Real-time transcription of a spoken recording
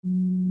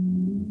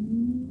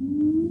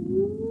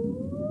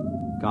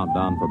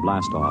Countdown for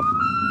blast off.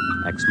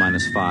 X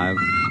minus 5,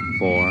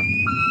 4,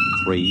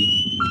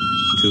 3,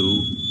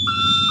 2,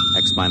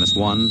 X minus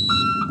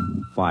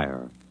 1,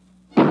 fire.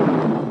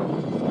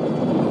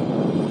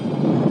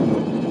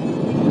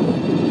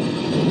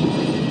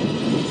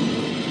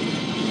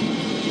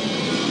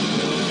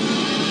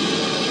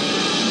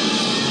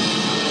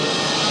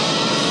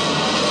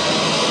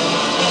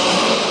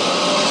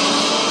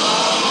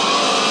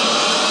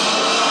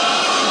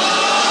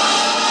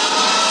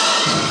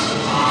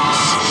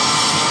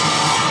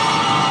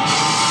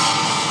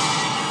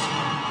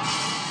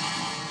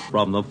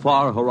 From the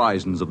far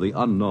horizons of the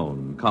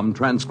unknown come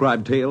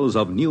transcribed tales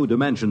of new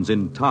dimensions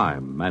in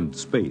time and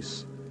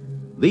space.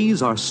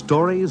 These are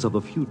stories of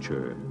the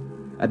future,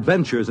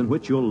 adventures in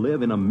which you'll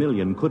live in a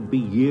million, could be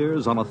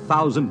years, on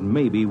 1,000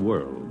 maybe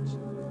worlds.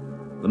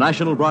 The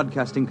National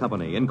Broadcasting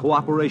Company, in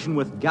cooperation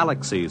with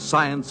Galaxy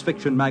Science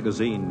Fiction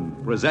Magazine,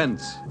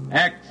 presents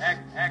X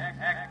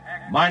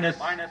minus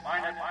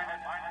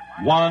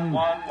 1.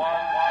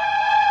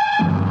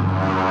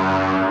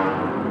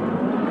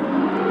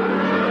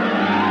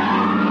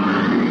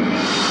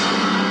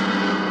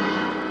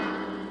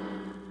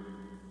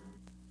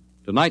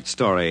 Tonight's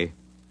story,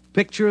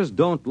 Pictures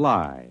Don't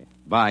Lie,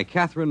 by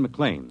Catherine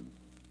McLean.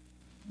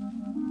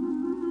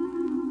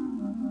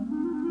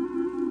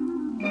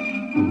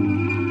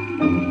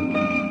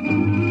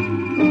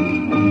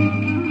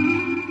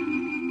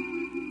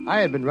 I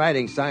had been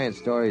writing science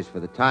stories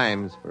for the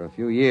Times for a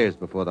few years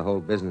before the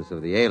whole business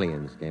of the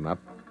aliens came up.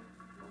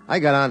 I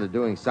got on to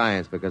doing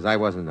science because I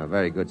wasn't a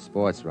very good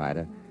sports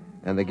writer,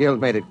 and the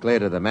Guild made it clear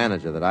to the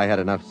manager that I had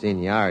enough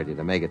seniority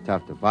to make it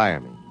tough to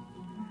fire me.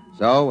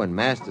 So, when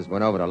Masters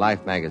went over to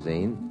Life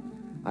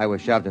magazine, I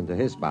was shoved into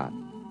his spot.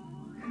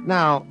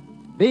 Now,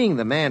 being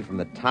the man from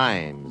the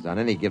Times on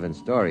any given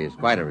story is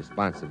quite a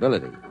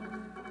responsibility.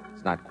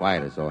 It's not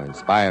quite as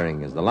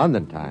inspiring as the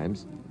London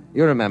Times.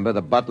 You remember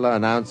the butler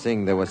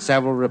announcing there were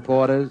several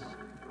reporters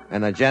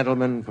and a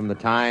gentleman from the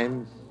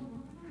Times?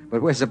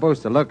 But we're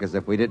supposed to look as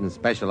if we didn't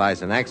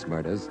specialize in axe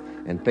murders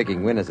and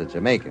picking winners at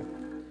Jamaica.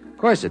 Of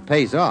course, it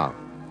pays off.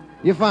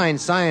 You find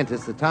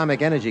scientists,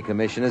 atomic energy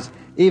commissioners,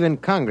 even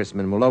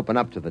congressmen will open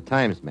up to the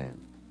Times man.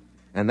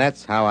 And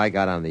that's how I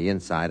got on the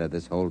inside of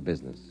this whole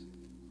business.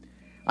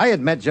 I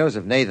had met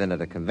Joseph Nathan at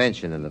a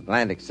convention in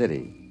Atlantic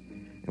City,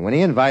 and when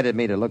he invited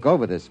me to look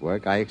over this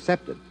work, I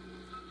accepted.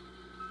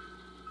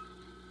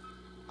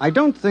 I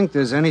don't think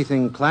there's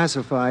anything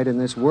classified in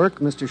this work,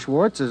 Mr.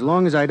 Schwartz, as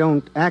long as I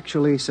don't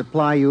actually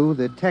supply you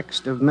the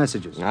text of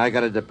messages. I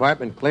got a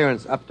department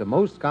clearance up to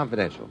most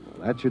confidential.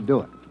 Well, that should do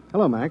it.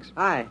 Hello, Max.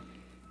 Hi.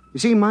 You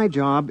see, my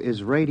job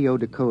is radio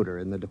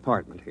decoder in the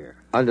department here.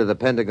 Under the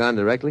Pentagon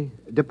directly?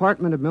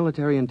 Department of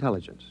Military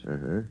Intelligence.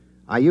 Uh-huh.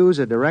 I use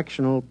a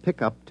directional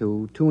pickup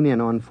to tune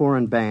in on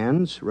foreign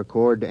bands,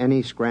 record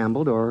any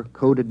scrambled or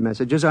coded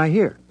messages I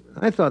hear.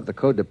 I thought the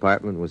code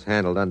department was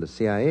handled under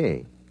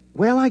CIA.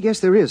 Well, I guess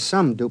there is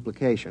some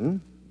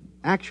duplication.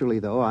 Actually,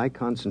 though, I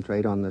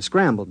concentrate on the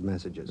scrambled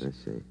messages. I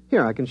see.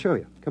 Here, I can show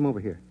you. Come over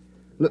here.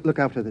 Look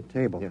out to the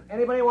table. Yeah.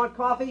 Anybody want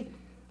coffee?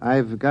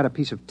 I've got a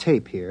piece of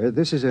tape here.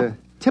 This is a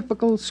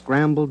typical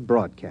scrambled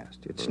broadcast.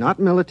 It's not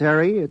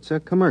military, it's a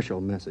commercial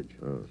message.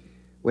 Oh.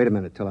 Wait a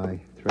minute till I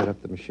thread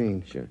up the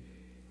machine. Sure.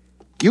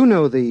 You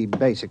know the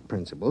basic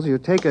principles. You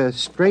take a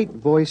straight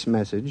voice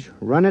message,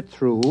 run it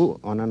through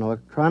on an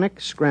electronic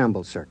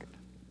scramble circuit.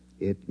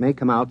 It may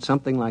come out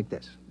something like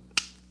this.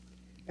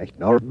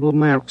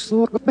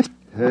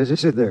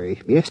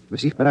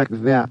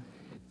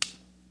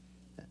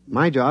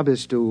 My job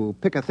is to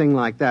pick a thing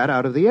like that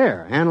out of the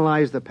air,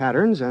 analyze the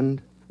patterns,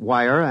 and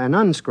wire an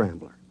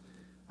unscrambler.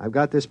 I've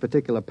got this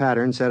particular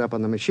pattern set up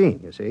on the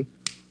machine, you see.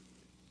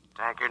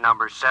 Tanker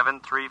number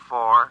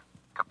 734,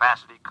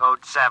 capacity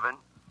code 7,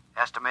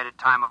 estimated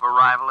time of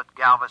arrival at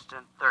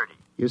Galveston 30.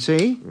 You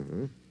see?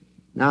 Mm-hmm.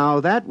 Now,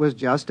 that was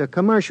just a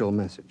commercial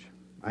message.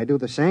 I do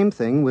the same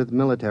thing with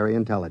military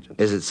intelligence.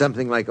 Is it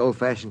something like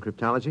old-fashioned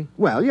cryptology?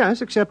 Well,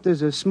 yes, except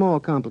there's a small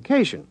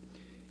complication.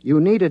 You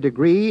need a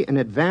degree in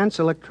advanced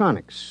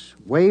electronics,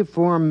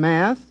 waveform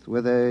math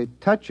with a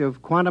touch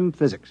of quantum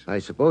physics. I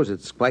suppose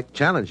it's quite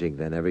challenging,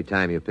 then, every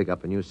time you pick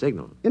up a new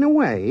signal. In a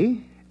way,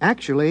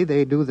 actually,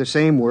 they do the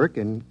same work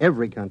in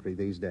every country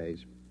these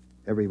days.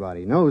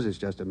 Everybody knows it's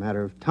just a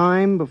matter of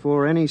time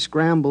before any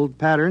scrambled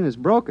pattern is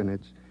broken.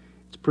 It's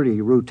pretty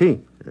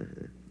routine.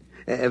 Uh-huh.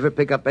 Ever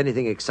pick up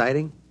anything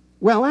exciting?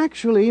 Well,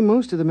 actually,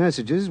 most of the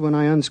messages, when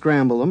I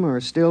unscramble them, are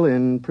still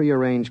in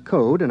prearranged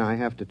code, and I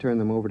have to turn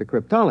them over to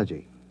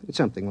cryptology. It's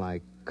something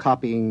like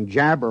copying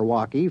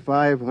Jabberwocky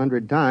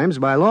 500 times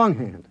by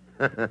longhand.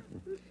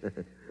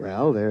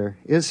 Well, there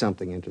is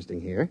something interesting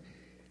here.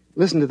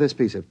 Listen to this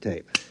piece of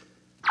tape.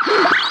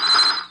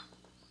 I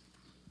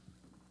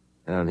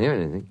don't hear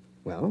anything.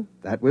 Well,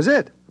 that was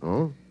it.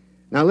 Oh?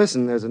 Now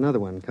listen, there's another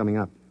one coming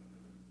up.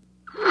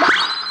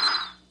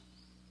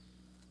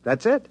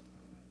 That's it.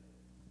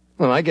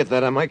 Well, I get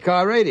that on my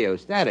car radio,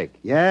 static.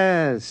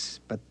 Yes,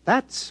 but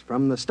that's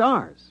from the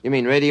stars. You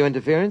mean radio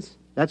interference?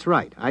 That's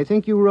right. I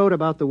think you wrote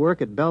about the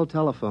work at Bell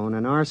Telephone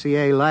and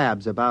RCA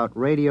Labs about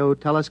radio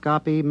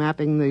telescopy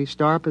mapping the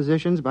star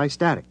positions by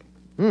static.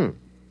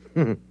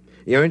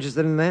 You're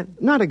interested in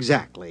that? Not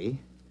exactly.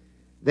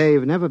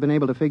 They've never been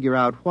able to figure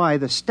out why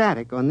the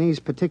static on these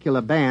particular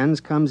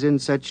bands comes in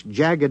such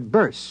jagged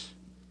bursts.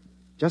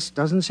 Just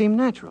doesn't seem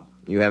natural.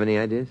 You have any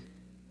ideas?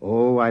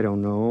 Oh, I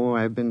don't know.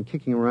 I've been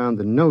kicking around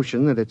the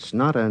notion that it's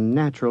not a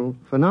natural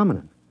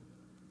phenomenon.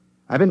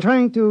 I've been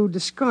trying to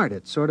discard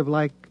it, sort of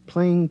like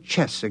playing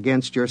chess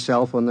against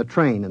yourself on the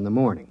train in the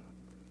morning.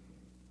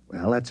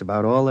 Well, that's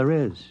about all there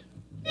is.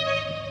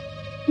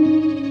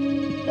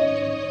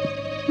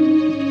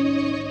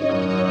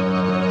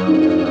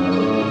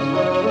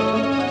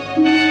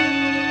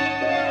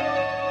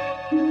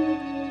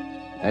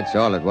 That's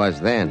all it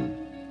was then.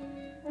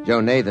 Joe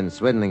Nathan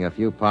swindling a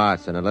few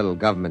parts and a little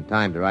government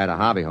time to ride a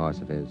hobby horse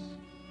of his.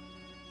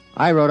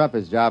 I wrote up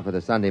his job for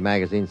the Sunday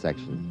magazine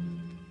section.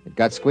 It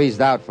got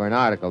squeezed out for an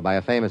article by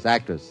a famous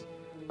actress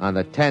on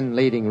the 10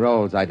 leading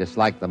roles I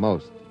disliked the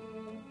most.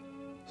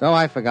 So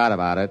I forgot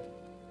about it,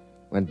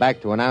 went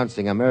back to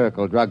announcing a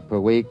miracle drug per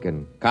week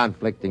and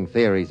conflicting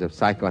theories of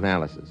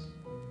psychoanalysis.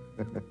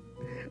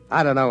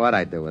 I don't know what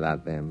I'd do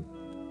without them.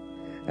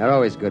 They're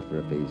always good for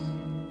a piece.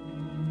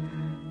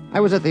 I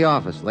was at the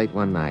office late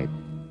one night.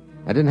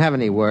 I didn't have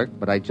any work,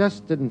 but I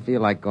just didn't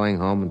feel like going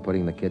home and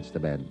putting the kids to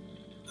bed.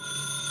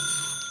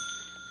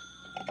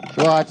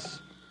 Schwartz.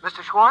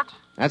 Mr. Schwartz?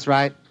 That's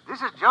right.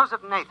 This is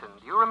Joseph Nathan.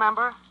 Do you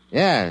remember?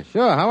 Yeah,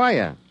 sure. How are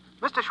you?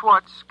 Mr.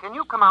 Schwartz, can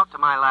you come out to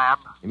my lab?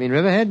 You mean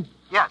Riverhead?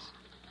 Yes.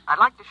 I'd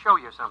like to show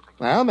you something.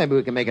 Well, maybe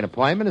we can make an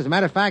appointment. As a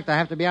matter of fact, I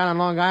have to be out on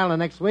Long Island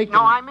next week.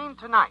 No, I mean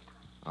tonight.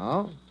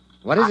 Oh?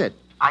 What is it?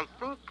 I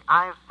think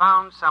I've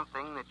found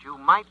something that you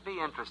might be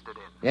interested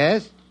in.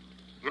 Yes?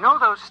 You know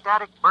those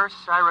static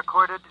bursts I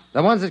recorded?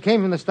 The ones that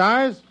came from the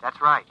stars? That's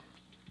right.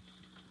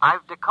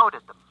 I've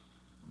decoded them.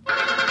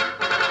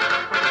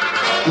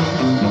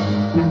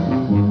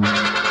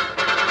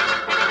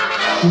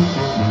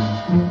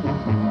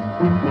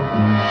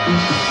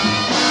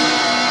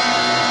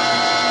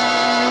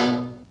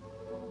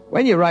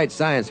 When you write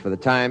science for the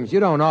Times,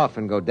 you don't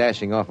often go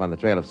dashing off on the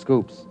trail of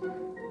scoops,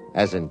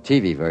 as in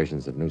TV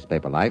versions of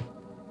newspaper life.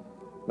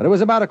 But it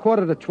was about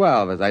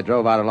 11:45 as I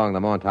drove out along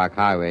the Montauk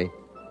Highway,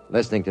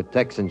 listening to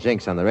Tex and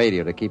Jinx on the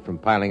radio to keep from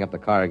piling up the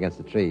car against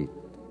a tree.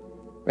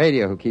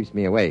 Radio who keeps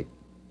me awake.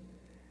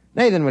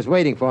 Nathan was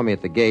waiting for me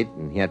at the gate,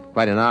 and he had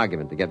quite an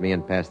argument to get me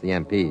in past the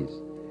MPs.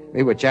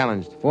 We were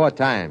challenged 4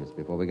 times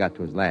before we got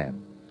to his lab.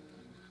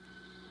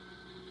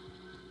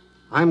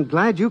 I'm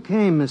glad you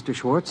came, Mr.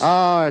 Schwartz.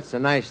 Oh, it's a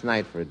nice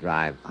night for a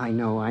drive. I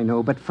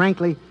know, but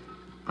frankly,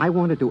 I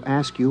wanted to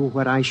ask you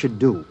what I should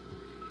do.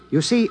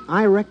 You see,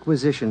 I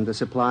requisitioned the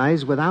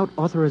supplies without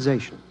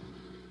authorization,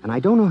 and I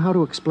don't know how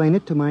to explain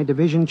it to my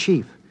division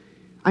chief.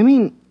 I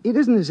mean, it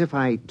isn't as if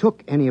I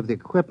took any of the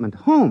equipment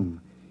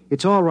home.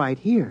 It's all right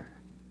here.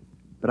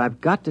 But I've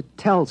got to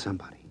tell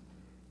somebody.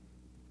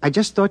 I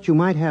just thought you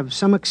might have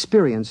some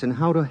experience in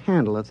how to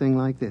handle a thing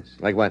like this.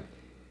 Like what?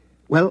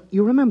 Well,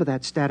 you remember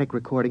that static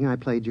recording I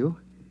played you?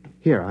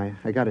 Here,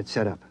 I got it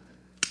set up.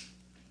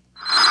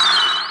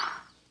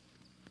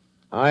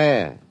 Oh,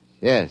 yeah.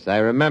 Yes, I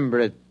remember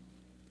it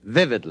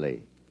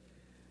vividly.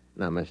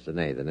 Now, Mr.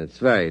 Nathan, it's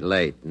very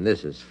late, and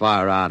this is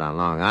far out on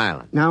Long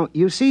Island. Now,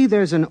 you see,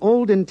 there's an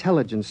old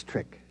intelligence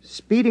trick,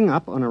 speeding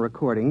up on a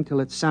recording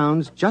till it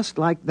sounds just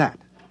like that,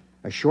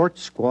 a short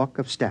squawk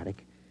of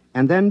static,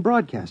 and then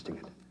broadcasting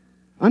it.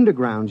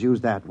 Undergrounds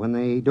use that when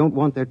they don't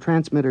want their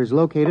transmitters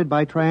located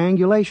by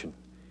triangulation.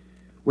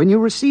 When you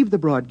receive the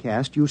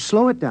broadcast, you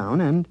slow it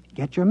down and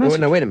get your message.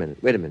 Oh, no, wait a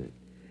minute.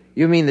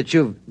 You mean that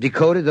you've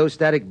decoded those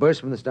static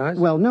bursts from the stars?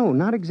 Well, no,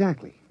 not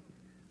exactly.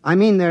 I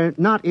mean, they're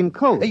not in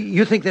code.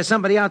 You think there's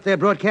somebody out there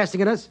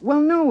broadcasting at us? Well,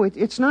 no,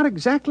 it's not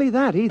exactly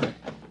that either.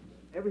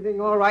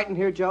 Everything all right in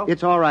here, Joe?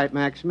 It's all right,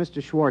 Max.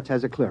 Mr. Schwartz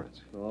has a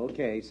clearance.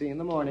 Okay, see you in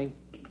the morning.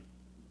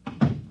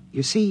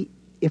 You see,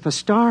 if a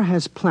star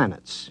has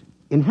planets,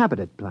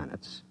 inhabited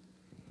planets,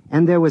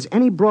 and there was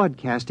any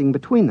broadcasting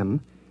between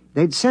them,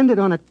 they'd send it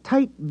on a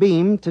tight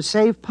beam to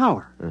save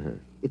power. Uh-huh.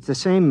 It's the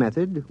same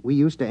method we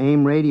used to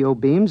aim radio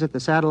beams at the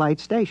satellite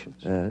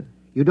stations.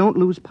 You don't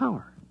lose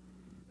power.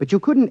 But you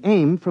couldn't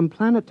aim from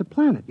planet to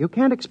planet. You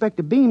can't expect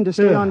a beam to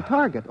stay on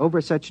target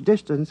over such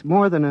distance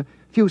more than a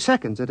few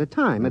seconds at a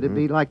time. It'd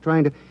be like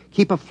trying to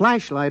keep a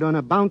flashlight on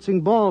a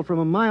bouncing ball from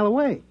a mile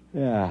away.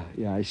 Yeah,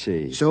 I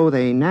see. So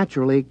they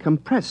naturally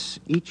compress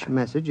each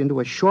message into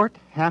a short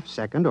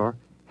half-second or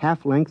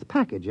half-length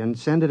package and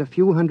send it a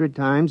few hundred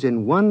times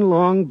in one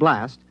long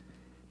blast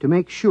to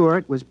make sure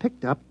it was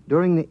picked up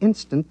during the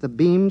instant the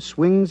beam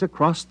swings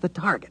across the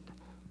target.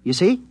 You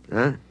see?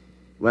 Huh?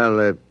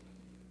 Well,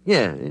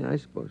 yeah, I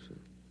suppose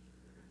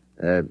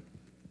so.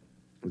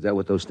 Was that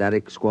what those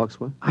static squawks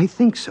were? I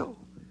think so.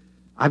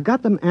 I've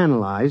got them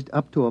analyzed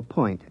up to a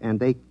point, and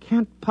they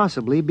can't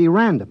possibly be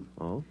random.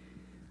 Oh?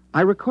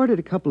 I recorded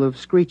a couple of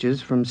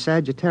screeches from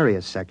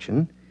Sagittarius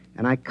section,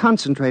 and I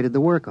concentrated the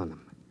work on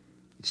them.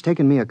 It's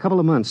taken me a couple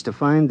of months to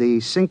find the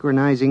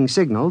synchronizing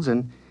signals,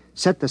 and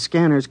set the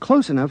scanners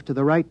close enough to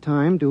the right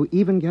time to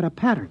even get a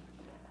pattern.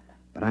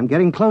 But I'm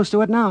getting close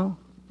to it now.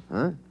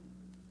 Huh?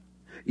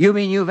 You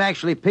mean you've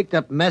actually picked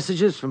up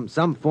messages from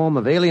some form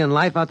of alien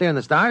life out there in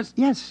the stars?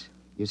 Yes.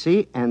 You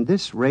see, and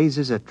this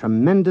raises a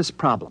tremendous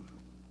problem.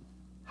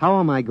 How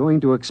am I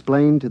going to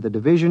explain to the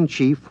division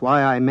chief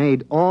why I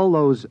made all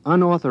those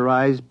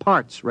unauthorized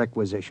parts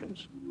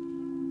requisitions?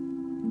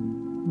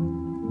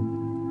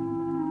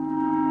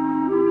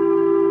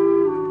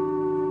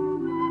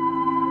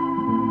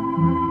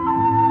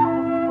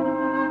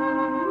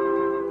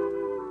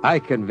 I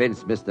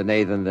convinced Mr.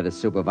 Nathan that his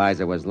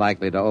supervisor was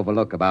likely to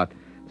overlook about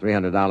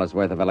 $300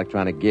 worth of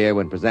electronic gear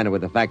when presented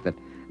with the fact that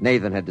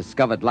Nathan had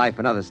discovered life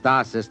in other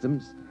star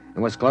systems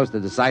and was close to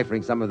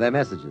deciphering some of their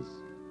messages.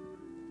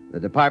 The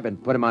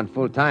department put him on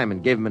full time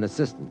and gave him an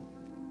assistant.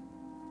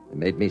 They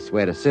made me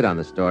swear to sit on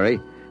the story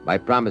by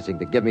promising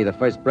to give me the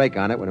first break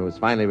on it when it was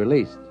finally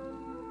released.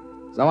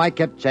 So I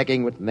kept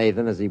checking with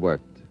Nathan as he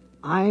worked.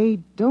 I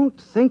don't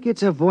think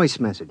it's a voice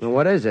message. Well,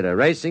 what is it, a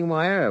racing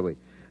wire?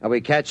 Are we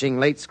catching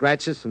late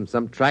scratches from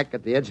some track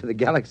at the edge of the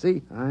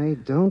galaxy? I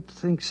don't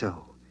think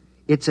so.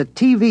 It's a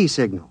TV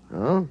signal.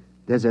 Oh?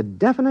 There's a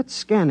definite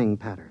scanning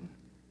pattern.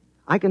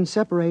 I can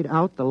separate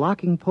out the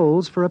locking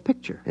poles for a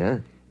picture. Yeah?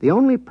 The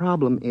only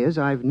problem is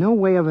I've no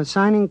way of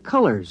assigning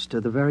colors to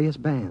the various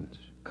bands.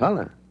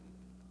 Color?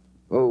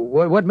 Well,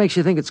 what makes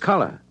you think it's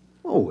color?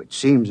 Oh, it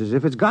seems as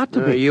if it's got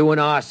to be. You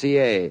and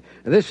RCA.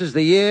 This is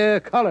the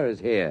year color's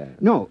here.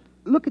 No,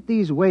 look at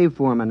these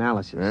waveform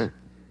analyses. Huh?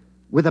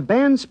 With a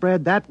band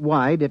spread that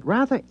wide, it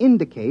rather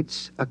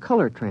indicates a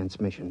color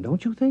transmission,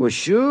 don't you think? Well,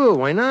 sure,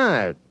 why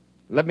not?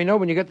 Let me know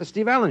when you get the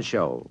Steve Allen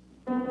show.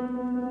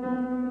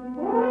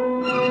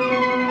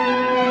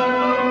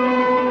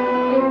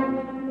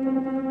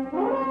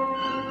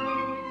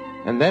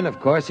 And then, of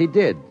course, he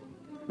did.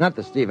 Not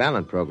the Steve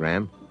Allen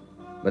program,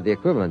 but the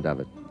equivalent of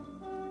it.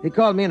 He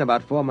called me in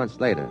about 4 months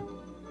later.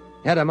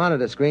 Had a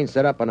monitor screen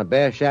set up on a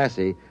bare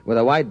chassis with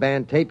a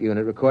wideband tape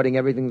unit recording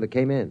everything that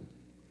came in.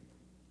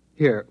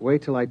 Here,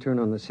 wait till I turn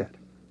on the set.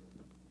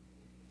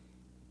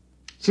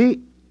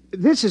 See,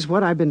 this is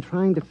what I've been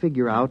trying to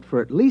figure out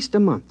for at least a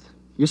month.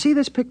 You see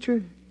this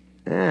picture?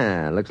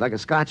 Ah, looks like a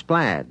Scotch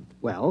plaid.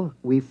 Well,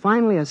 we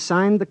finally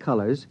assigned the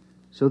colors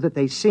so that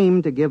they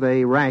seem to give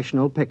a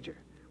rational picture.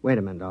 Wait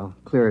a minute, I'll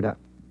clear it up.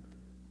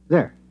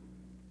 There.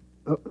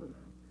 Oh,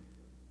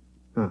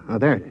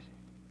 there it is.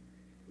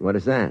 What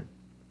is that?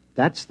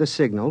 That's the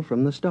signal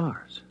from the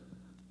stars.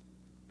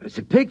 But it's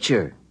a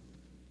picture.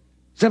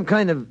 Some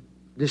kind of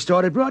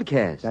distorted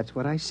broadcast. That's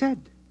what I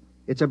said.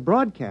 It's a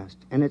broadcast,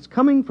 and it's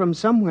coming from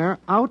somewhere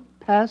out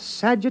past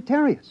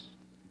Sagittarius.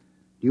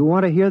 Do you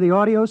want to hear the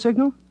audio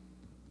signal?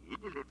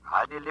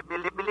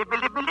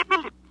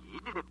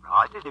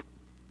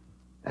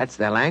 That's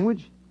their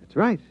language? That's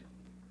right.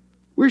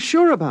 We're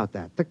sure about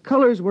that. The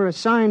colors were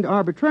assigned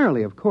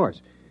arbitrarily, of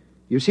course.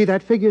 You see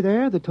that figure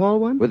there, the tall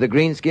one? With the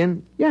green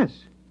skin? Yes.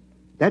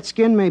 That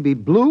skin may be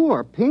blue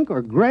or pink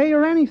or gray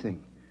or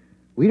anything.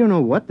 We don't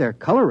know what their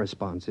color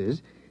response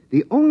is.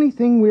 The only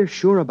thing we're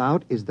sure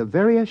about is the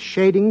various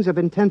shadings of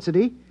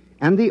intensity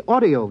and the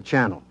audio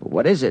channel.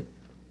 What is it?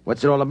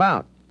 What's it all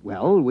about?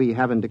 Well, we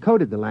haven't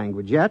decoded the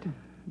language yet.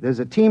 There's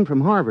a team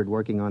from Harvard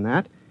working on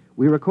that.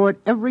 We record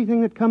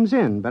everything that comes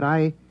in, but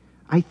I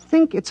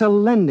think it's a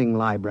lending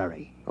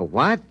library. A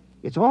what?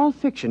 It's all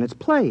fiction. It's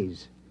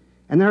plays.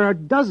 And there are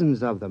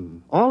dozens of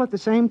them, all at the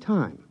same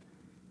time.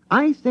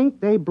 I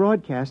think they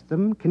broadcast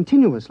them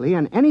continuously,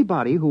 and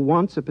anybody who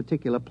wants a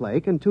particular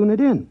play can tune it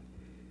in.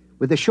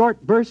 With the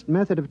short burst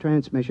method of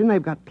transmission,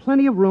 they've got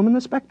plenty of room in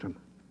the spectrum.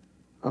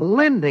 A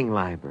lending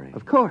library?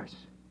 Of course.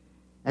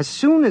 As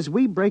soon as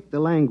we break the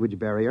language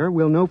barrier,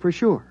 we'll know for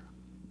sure.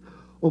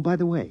 Oh, by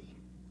the way,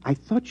 I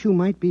thought you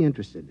might be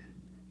interested.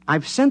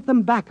 I've sent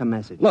them back a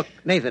message. Look,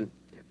 Nathan,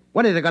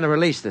 when are they going to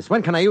release this?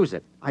 When can I use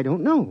it? I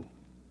don't know.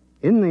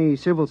 In the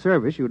civil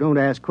service, you don't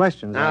ask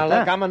questions Now, like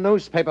look, that. I'm a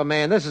newspaper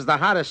man. This is the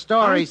hottest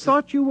story. I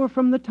thought you were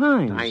from the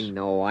Times. I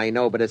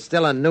know, but it's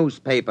still a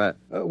newspaper.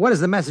 What is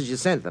the message you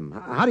sent them?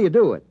 How do you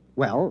do it?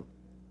 Well,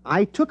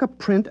 I took a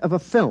print of a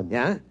film.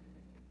 Yeah?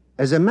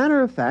 As a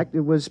matter of fact,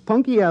 it was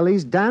Punky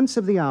Ellie's Dance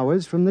of the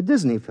Hours from the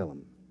Disney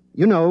film.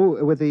 You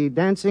know, with the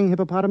dancing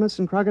hippopotamus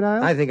and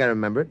crocodile? I think I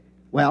remember it.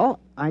 Well,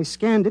 I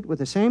scanned it with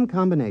the same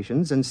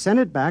combinations and sent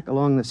it back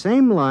along the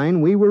same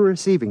line we were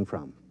receiving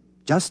from.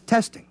 Just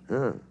testing.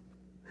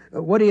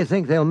 What do you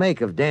think they'll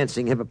make of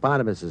dancing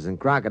hippopotamuses and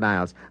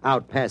crocodiles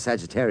out past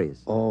Sagittarius?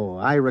 Oh,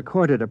 I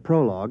recorded a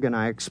prologue, and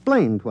I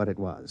explained what it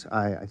was.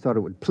 I thought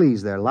it would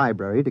please their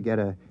library to get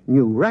a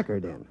new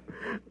record in.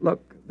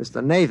 Look,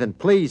 Mr. Nathan,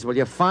 please, will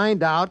you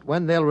find out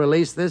when they'll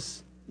release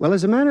this? Well,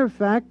 as a matter of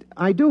fact,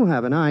 I do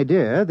have an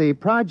idea. The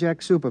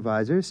project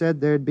supervisor said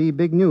there'd be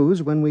big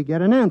news when we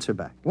get an answer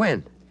back.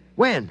 When?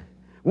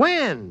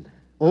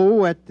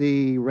 Oh, at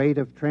the rate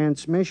of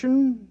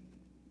transmission,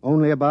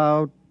 only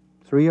about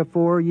 3 or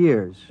 4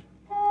 years.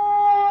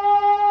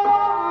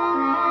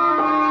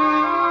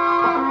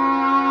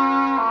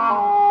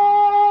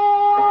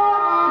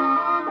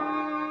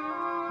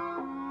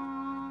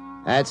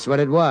 That's what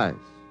it was.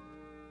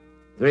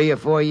 3 or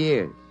 4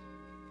 years.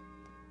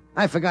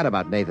 I forgot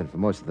about Nathan for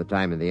most of the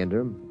time in the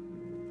interim.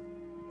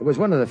 It was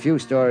one of the few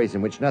stories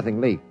in which nothing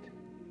leaked.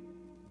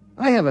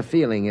 I have a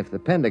feeling if the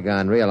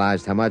Pentagon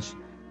realized how much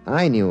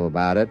I knew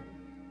about it,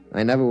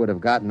 I never would have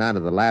gotten out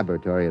of the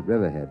laboratory at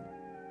Riverhead.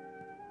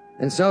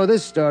 And so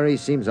this story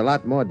seems a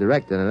lot more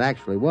direct than it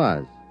actually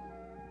was.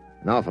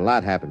 An awful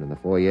lot happened in the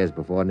 4 years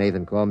before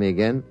Nathan called me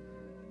again,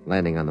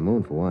 landing on the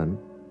moon for one.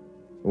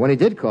 But when he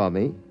did call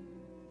me,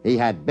 he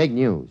had big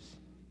news.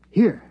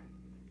 Here.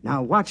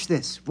 Now watch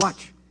this.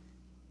 Watch.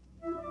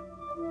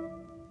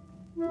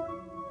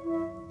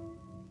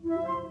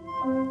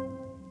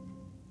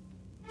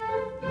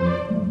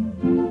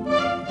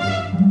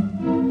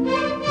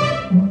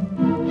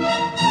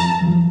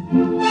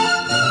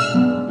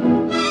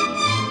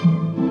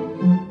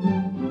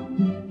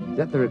 Is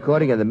that the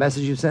recording of the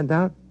message you sent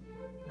out?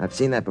 I've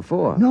seen that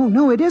before.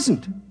 No, it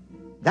isn't.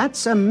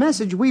 That's a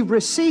message we've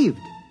received.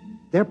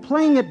 They're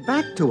playing it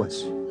back to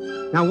us.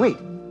 Now, wait,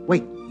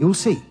 you'll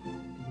see.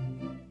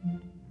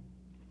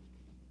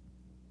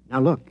 Now,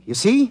 look, you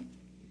see?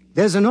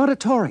 There's an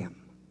auditorium.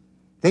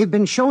 They've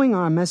been showing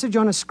our message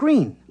on a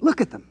screen.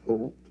 Look at them.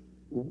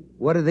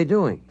 What are they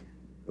doing?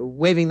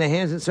 Waving their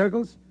hands in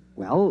circles?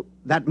 Well,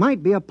 that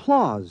might be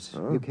applause.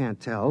 Oh. You can't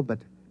tell, but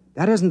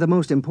that isn't the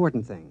most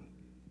important thing.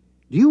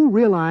 Do you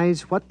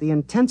realize what the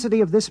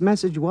intensity of this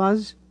message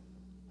was?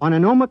 On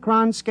an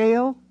Omicron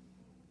scale,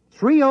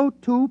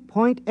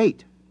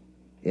 302.8.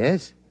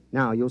 Yes?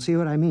 Now, you'll see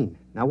what I mean.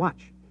 Now,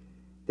 watch.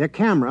 Their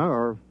camera,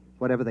 or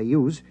whatever they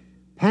use,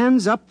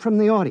 pans up from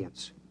the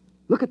audience.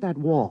 Look at that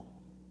wall.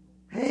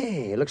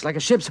 Hey, it looks like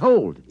a ship's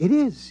hold. It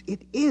is.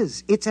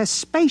 It's a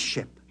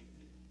spaceship.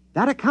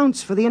 That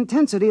accounts for the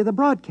intensity of the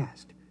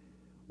broadcast.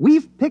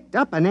 We've picked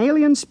up an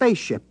alien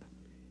spaceship,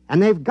 and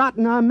they've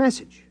gotten our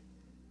message.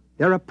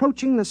 They're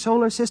approaching the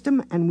solar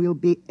system, and we'll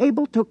be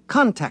able to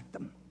contact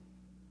them.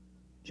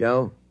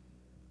 Joe,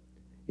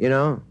 you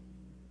know,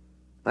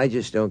 I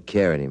just don't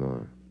care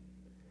anymore.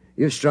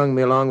 You've strung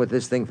me along with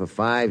this thing for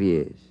 5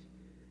 years,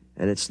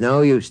 and it's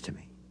no use to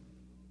me.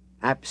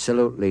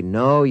 Absolutely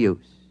no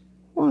use.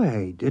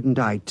 Why, didn't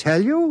I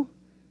tell you?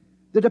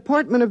 The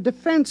Department of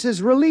Defense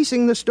is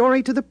releasing the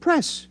story to the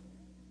press.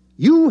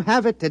 You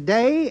have it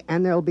today,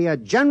 and there'll be a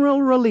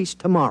general release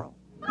tomorrow.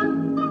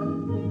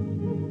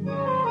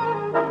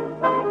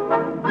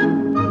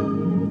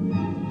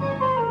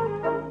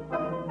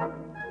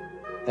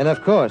 And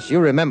of course, you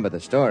remember the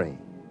story.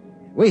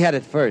 We had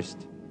it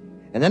first.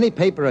 And any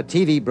paper or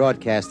TV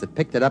broadcast that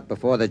picked it up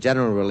before the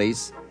general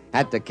release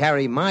had to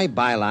carry my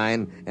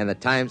byline and the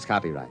Times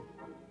copyright.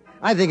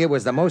 I think it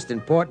was the most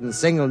important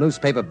single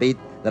newspaper beat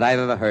that I've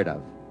ever heard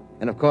of.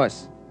 And of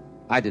course,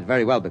 I did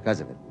very well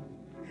because of it.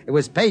 It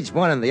was page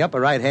 1 in the upper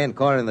right-hand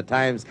corner of the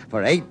Times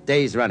for 8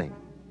 days running.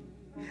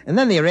 And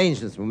then the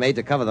arrangements were made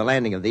to cover the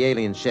landing of the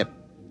alien ship.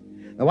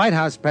 The White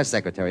House press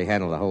secretary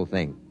handled the whole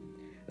thing.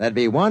 There'd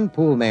be one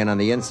pool man on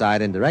the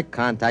inside in direct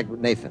contact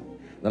with Nathan,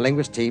 the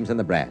linguist teams, and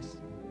the brass.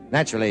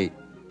 Naturally,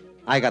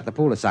 I got the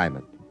pool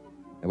assignment.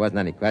 There wasn't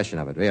any question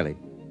of it, really.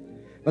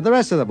 But the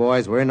rest of the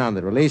boys were in on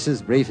the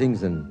releases,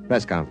 briefings, and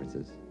press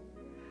conferences.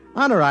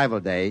 On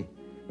arrival day,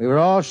 we were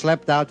all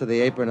schlepped out to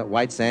the apron at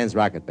White Sands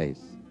Rocket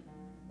Base.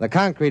 The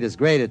concrete is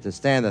graded to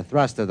stand the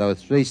thrust of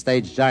those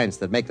 3-stage giants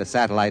that make the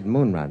satellite and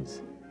moon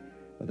runs.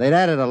 But they'd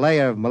added a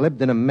layer of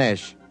molybdenum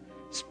mesh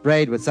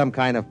sprayed with some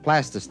kind of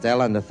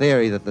plastistel on the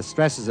theory that the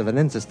stresses of an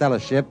interstellar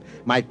ship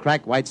might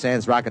crack White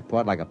Sands rocket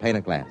port like a pane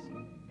of glass.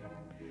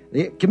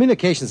 The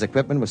communications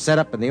equipment was set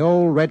up in the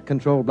old red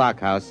control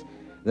blockhouse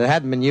that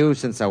hadn't been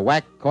used since a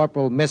whack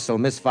Corporal missile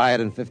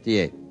misfired in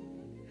 58.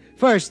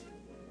 First,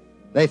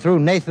 they threw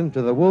Nathan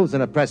to the wolves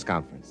in a press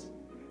conference.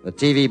 The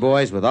TV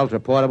boys with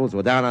ultra-portables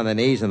were down on their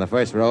knees in the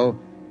first row,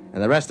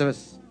 and the rest of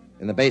us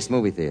in the base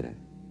movie theater.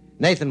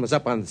 Nathan was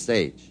up on the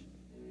stage.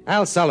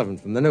 Al Sullivan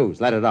from the news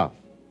led it off.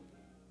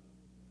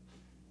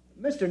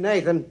 Mr.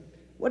 Nathan,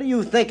 what do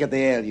you think of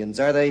the aliens?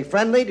 Are they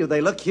friendly? Do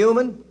they look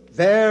human?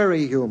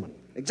 Very human.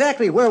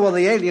 Exactly where will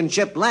the alien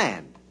ship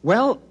land?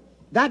 Well,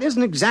 that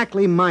isn't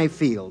exactly my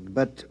field,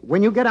 but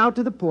when you get out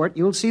to the port,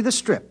 you'll see the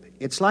strip.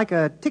 It's like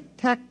a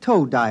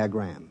tic-tac-toe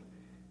diagram.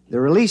 The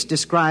release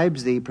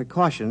describes the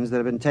precautions that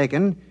have been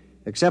taken,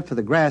 except for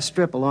the grass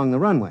strip along the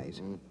runways.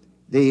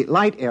 The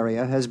light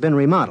area has been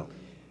remodeled.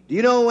 Do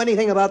you know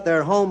anything about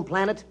their home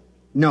planet?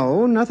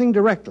 No, nothing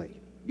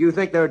directly. Do you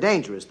think they're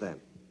dangerous, then?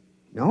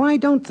 No, I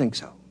don't think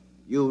so.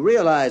 You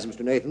realize, Mr.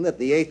 Nathan, that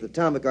the 8th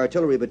Atomic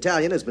Artillery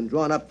Battalion has been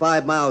drawn up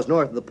 5 miles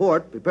north of the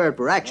port, prepared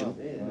for action.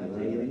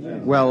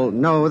 Well,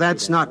 no,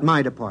 that's not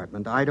my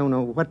department. I don't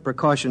know what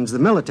precautions the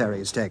military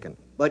has taken.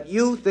 But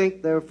you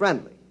think they're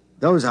friendly?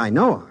 Those I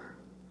know are.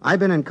 I've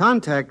been in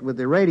contact with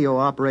the radio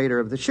operator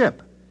of the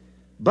ship.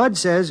 Bud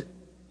says,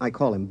 I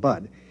call him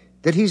Bud,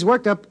 that he's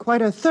worked up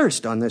quite a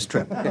thirst on this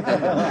trip.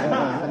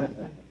 Of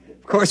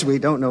course, we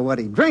don't know what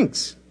he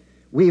drinks.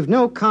 We've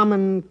no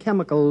common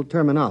chemical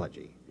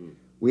terminology.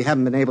 We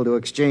haven't been able to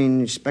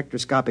exchange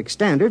spectroscopic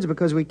standards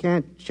because we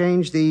can't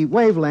change the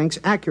wavelengths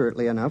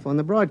accurately enough on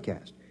the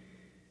broadcast.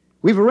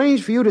 We've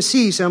arranged for you to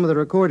see some of the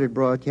recorded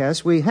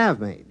broadcasts we have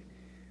made.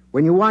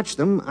 When you watch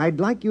them, I'd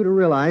like you to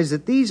realize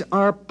that these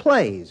are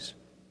plays,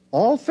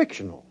 all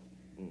fictional.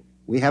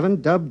 We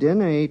haven't dubbed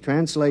in a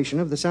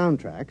translation of the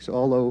soundtracks,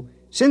 although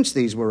since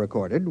these were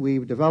recorded,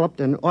 we've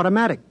developed an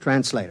automatic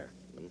translator.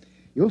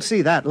 You'll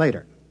see that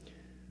later.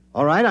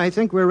 All right, I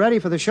think we're ready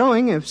for the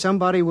showing. If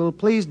somebody will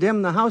please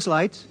dim the house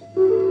lights.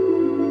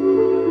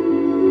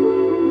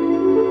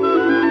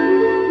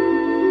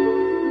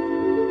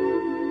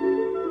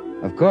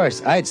 Of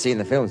course, I'd seen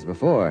the films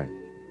before,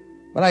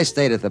 but I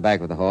stayed at the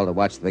back of the hall to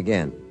watch them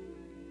again.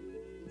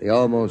 The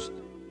almost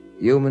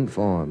human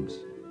forms,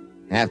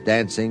 half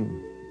dancing,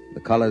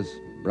 the colors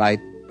bright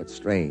but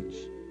strange.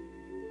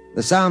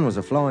 The sound was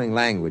a flowing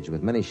language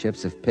with many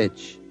shifts of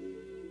pitch,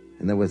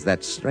 and there was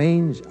that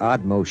strange,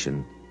 odd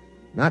motion,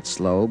 not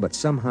slow, but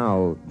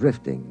somehow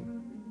drifting.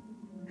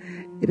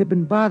 It had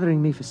been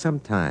bothering me for some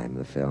time,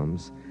 the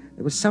films.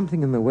 There was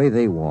something in the way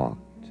they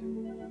walked.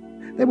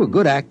 They were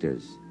good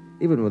actors.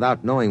 Even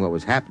without knowing what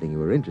was happening, you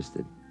were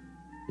interested.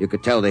 You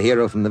could tell the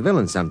hero from the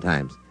villain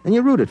sometimes, and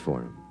you rooted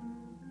for him.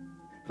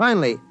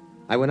 Finally,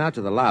 I went out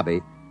to the lobby,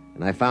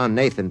 and I found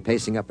Nathan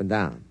pacing up and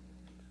down.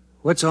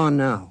 What's on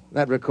now?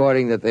 That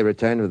recording that they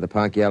returned with the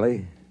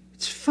Ponchielli?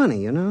 It's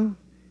funny, you know.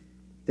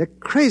 They're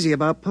crazy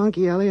about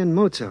Ponchielli and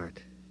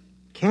Mozart.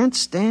 Can't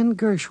stand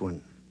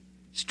Gershwin.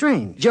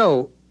 Strange.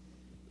 Joe,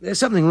 there's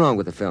something wrong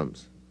with the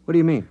films. What do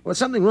you mean? Well,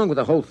 something wrong with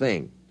the whole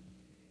thing.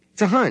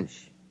 It's a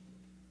hunch.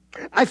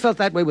 I felt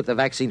that way with the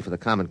vaccine for the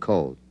common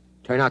cold.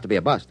 Turned out to be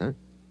a bust, huh?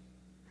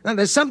 Now,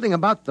 there's something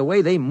about the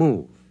way they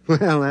move.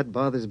 Well, that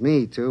bothers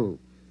me, too.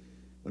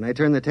 When I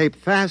turn the tape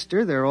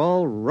faster, they're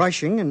all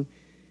rushing, and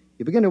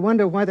you begin to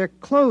wonder why their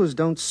clothes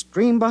don't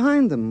stream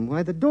behind them,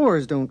 why the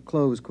doors don't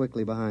close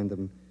quickly behind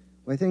them,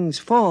 why things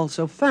fall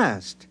so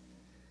fast.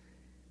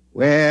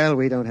 Well,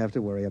 we don't have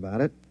to worry about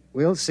it.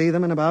 We'll see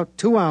them in about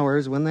 2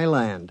 hours when they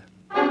land.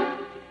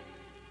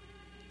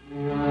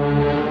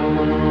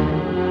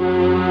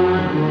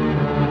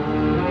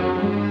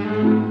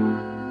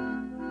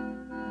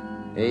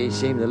 He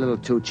seemed a little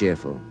too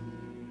cheerful.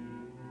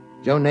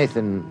 Joe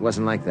Nathan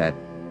wasn't like that.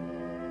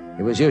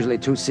 He was usually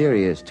too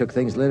serious, took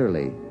things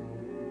literally.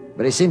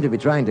 But he seemed to be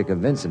trying to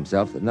convince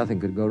himself that nothing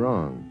could go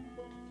wrong.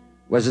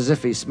 It was as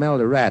if he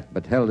smelled a rat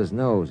but held his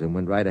nose and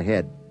went right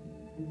ahead.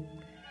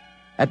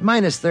 At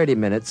minus 30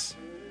 minutes,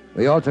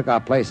 we all took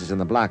our places in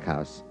the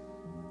blockhouse.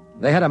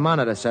 They had a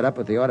monitor set up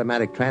with the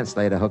automatic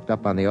translator hooked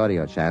up on the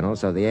audio channel,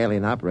 so the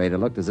alien operator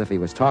looked as if he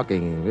was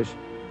talking English,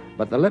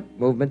 but the lip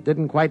movement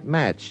didn't quite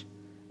match,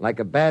 like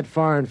a bad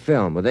foreign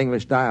film with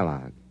English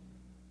dialogue.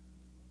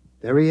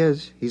 There he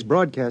is. He's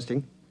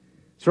broadcasting.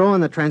 Throw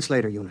on the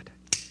translator unit.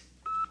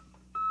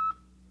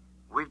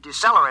 We've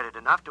decelerated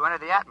enough to enter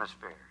the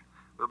atmosphere.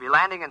 We'll be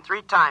landing in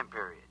 3 time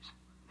periods.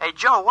 Hey,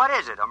 Joe, what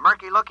is it? A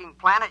murky-looking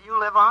planet you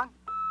live on?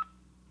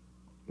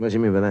 What do you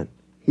mean by that?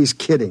 He's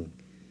kidding.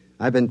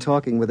 I've been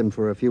talking with him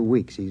for a few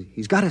weeks.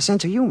 He's got a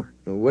sense of humor.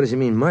 What does he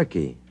mean,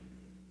 murky?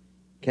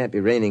 Can't be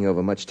raining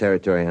over much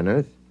territory on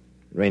Earth.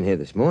 It rained here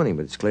this morning,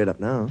 but it's cleared up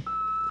now.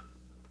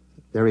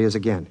 There he is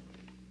again.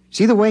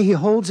 See the way he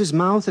holds his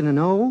mouth in an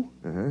O?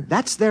 Uh-huh.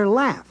 That's their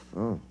laugh.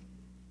 Oh.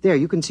 There,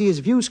 you can see his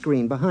view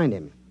screen behind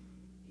him.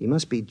 He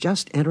must be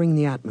just entering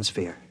the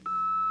atmosphere.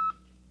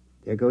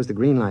 There goes the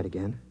green light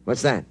again.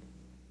 What's that?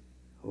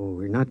 Oh,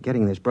 we're not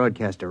getting this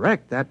broadcast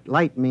direct. That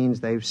light means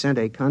they've sent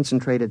a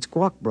concentrated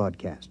squawk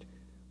broadcast.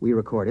 We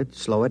record it,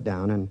 slow it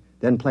down, and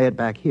then play it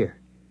back here.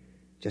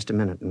 Just a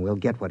minute, and we'll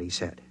get what he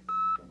said.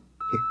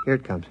 Here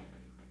it comes.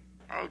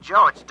 Hey,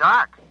 Joe, it's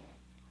dark.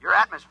 Your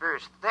atmosphere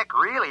is thick,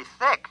 really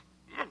thick.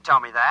 You didn't tell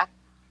me that.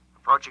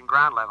 Approaching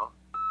ground level.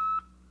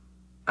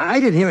 I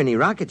didn't hear any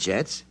rocket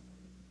jets.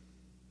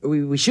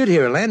 We should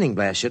hear a landing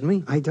blast, shouldn't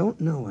we? I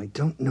don't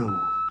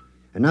know.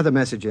 Another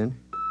message in.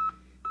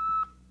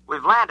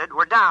 We've landed.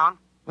 We're down.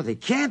 Well, they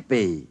can't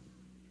be.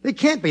 They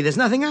can't be. There's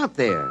nothing out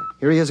there.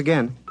 Here he is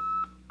again.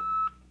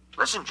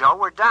 Listen, Joe,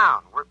 we're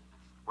down.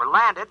 We're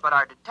landed, but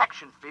our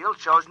detection field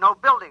shows no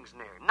buildings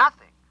near.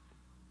 Nothing.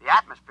 The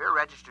atmosphere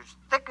registers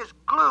thick as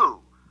glue.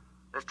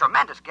 There's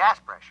tremendous gas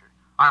pressure.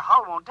 Our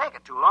hull won't take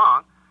it too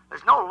long.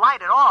 There's no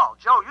light at all.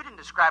 Joe, you didn't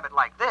describe it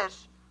like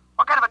this.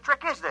 What kind of a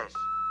trick is this?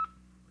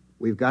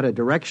 We've got a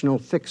directional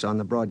fix on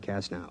the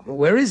broadcast now. Well,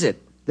 where is it?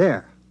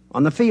 There,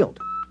 on the field.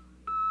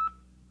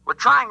 We're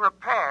trying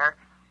repair.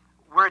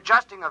 We're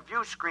adjusting a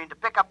view screen to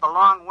pick up the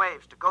long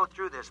waves to go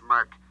through this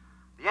murk.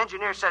 The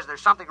engineer says there's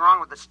something wrong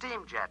with the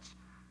steam jets.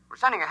 We're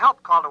sending a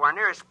help call to our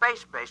nearest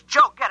space base.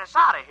 Joe, get us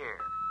out of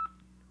here.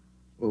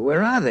 Well,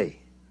 where are they?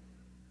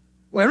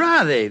 Where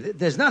are they?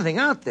 There's nothing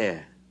out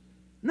there.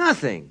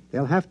 Nothing.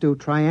 They'll have to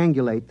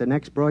triangulate the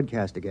next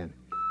broadcast again.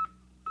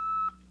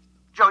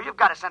 Joe, you've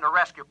got to send a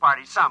rescue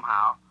party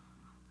somehow.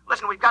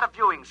 Listen, we've got a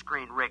viewing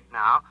screen rigged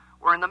now.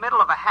 We're in the middle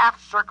of a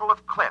half circle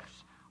of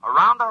cliffs.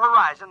 Around the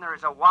horizon, there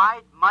is a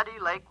wide, muddy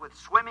lake with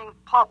swimming,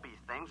 pulpy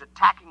things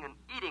attacking and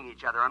eating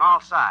each other on all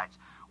sides.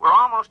 We're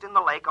almost in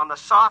the lake on the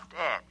soft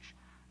edge.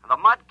 And the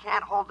mud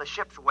can't hold the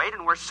ship's weight,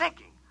 and we're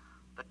sinking.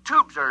 The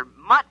tubes are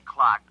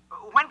mud-clogged.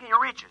 When can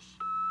you reach us?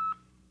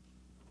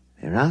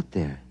 They're out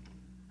there,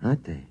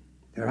 aren't they?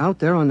 They're out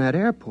there on that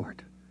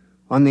airport,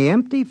 on the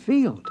empty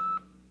field.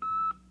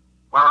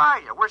 Where are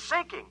you? We're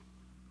sinking.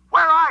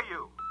 Where are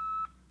you?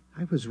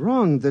 I was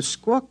wrong. The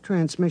squawk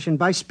transmission,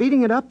 by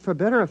speeding it up for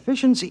better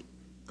efficiency,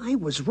 I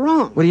was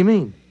wrong. What do you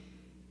mean?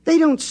 They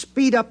don't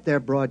speed up their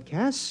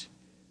broadcasts.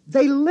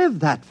 They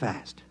live that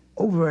fast.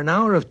 Over an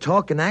hour of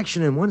talk and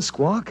action in one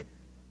squawk?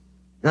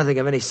 Nothing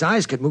of any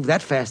size could move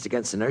that fast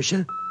against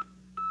inertia.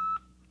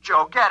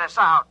 Joe, get us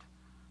out.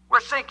 We're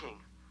sinking.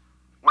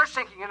 We're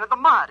sinking into the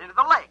mud, into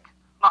the lake.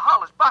 The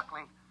hull is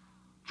buckling.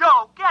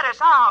 Joe, get us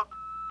out.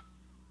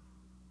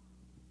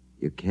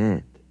 You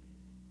can't,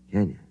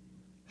 can you?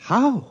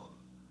 How?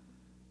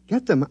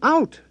 Get them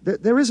out.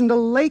 There isn't a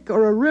lake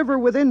or a river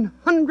within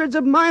hundreds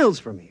of miles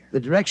from here. The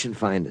direction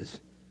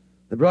finders.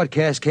 The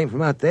broadcast came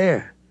from out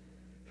there.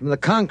 From the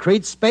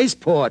concrete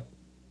spaceport.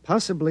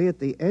 Possibly at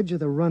the edge of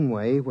the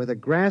runway where the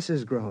grass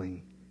is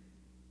growing.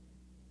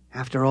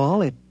 After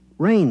all, it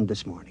rained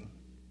this morning.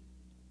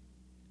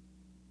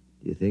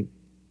 Do you think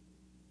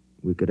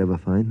we could ever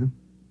find them?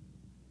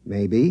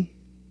 Maybe.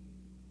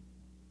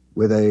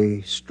 With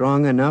a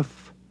strong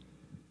enough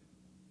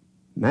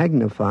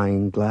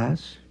magnifying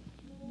glass.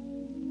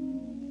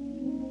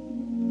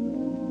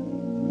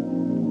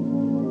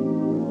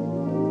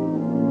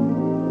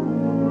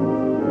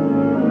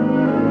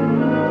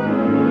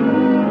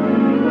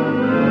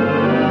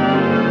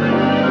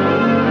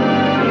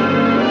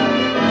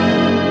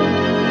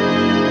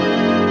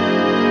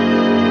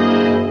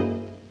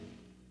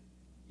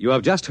 You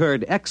have just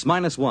heard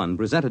X-1,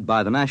 presented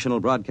by the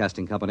National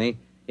Broadcasting Company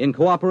in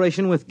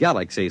cooperation with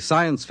Galaxy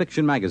Science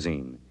Fiction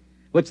Magazine,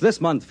 which this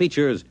month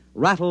features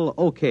Rattle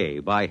OK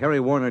by Harry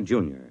Warner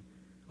Jr.,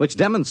 which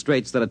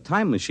demonstrates that a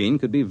time machine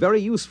could be very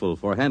useful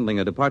for handling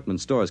a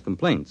department store's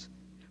complaints,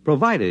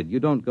 provided you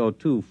don't go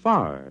too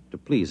far to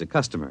please a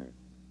customer.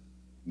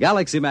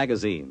 Galaxy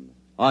Magazine,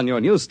 on your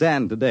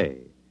newsstand today.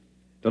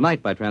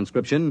 Tonight, by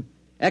transcription,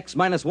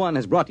 X-1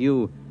 has brought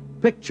you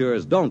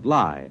Pictures Don't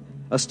Lie,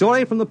 a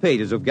story from the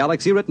pages of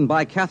Galaxy written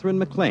by Catherine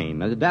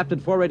McLean and adapted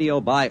for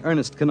radio by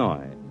Ernest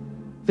Kenoy.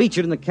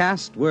 Featured in the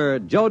cast were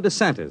Joe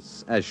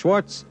DeSantis as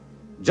Schwartz,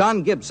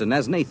 John Gibson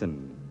as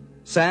Nathan,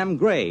 Sam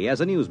Gray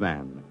as a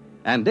newsman,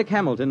 and Dick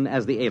Hamilton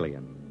as the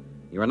alien.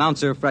 Your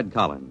announcer, Fred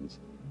Collins.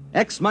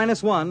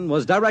 X-1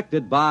 was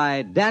directed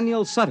by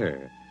Daniel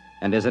Sutter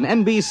and is an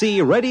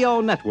NBC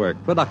Radio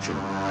Network production.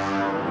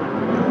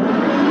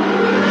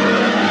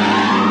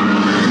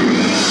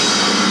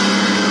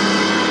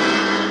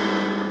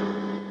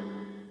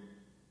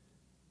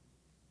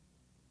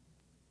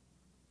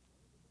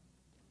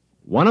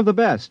 One of the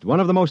best, one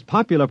of the most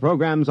popular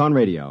programs on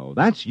radio.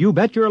 That's You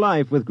Bet Your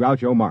Life with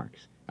Groucho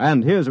Marx.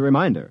 And here's a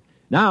reminder.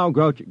 Now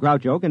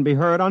Groucho can be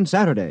heard on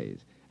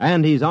Saturdays.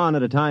 And he's on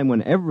at a time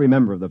when every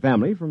member of the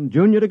family, from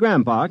Junior to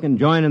Grandpa, can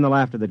join in the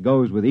laughter that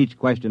goes with each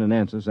question and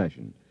answer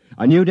session.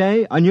 A new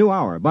day, a new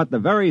hour, but the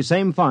very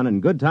same fun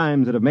and good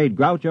times that have made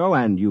Groucho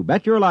and You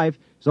Bet Your Life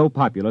so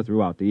popular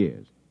throughout the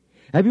years.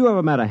 Have you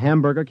ever met a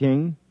hamburger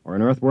king, or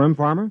an earthworm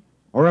farmer,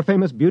 or a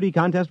famous beauty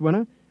contest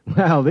winner?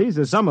 Well, these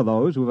are some of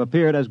those who have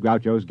appeared as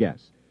Groucho's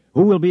guests.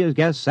 Who will be his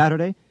guests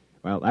Saturday?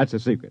 Well, that's a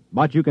secret.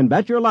 But you can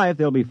bet your life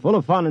they'll be full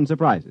of fun and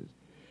surprises.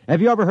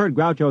 Have you ever heard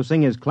Groucho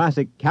sing his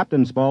classic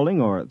Captain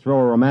Spaulding or throw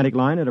a romantic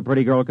line at a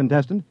pretty girl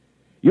contestant?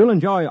 You'll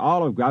enjoy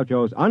all of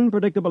Groucho's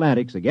unpredictable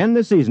antics again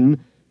this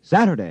season,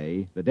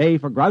 Saturday, the day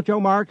for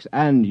Groucho Marx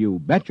and You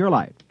Bet Your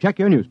Life. Check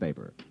your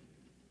newspaper.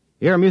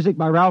 Hear music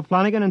by Ralph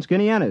Flanagan and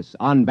Skinny Ennis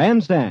on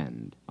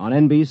Bandstand on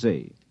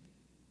NBC.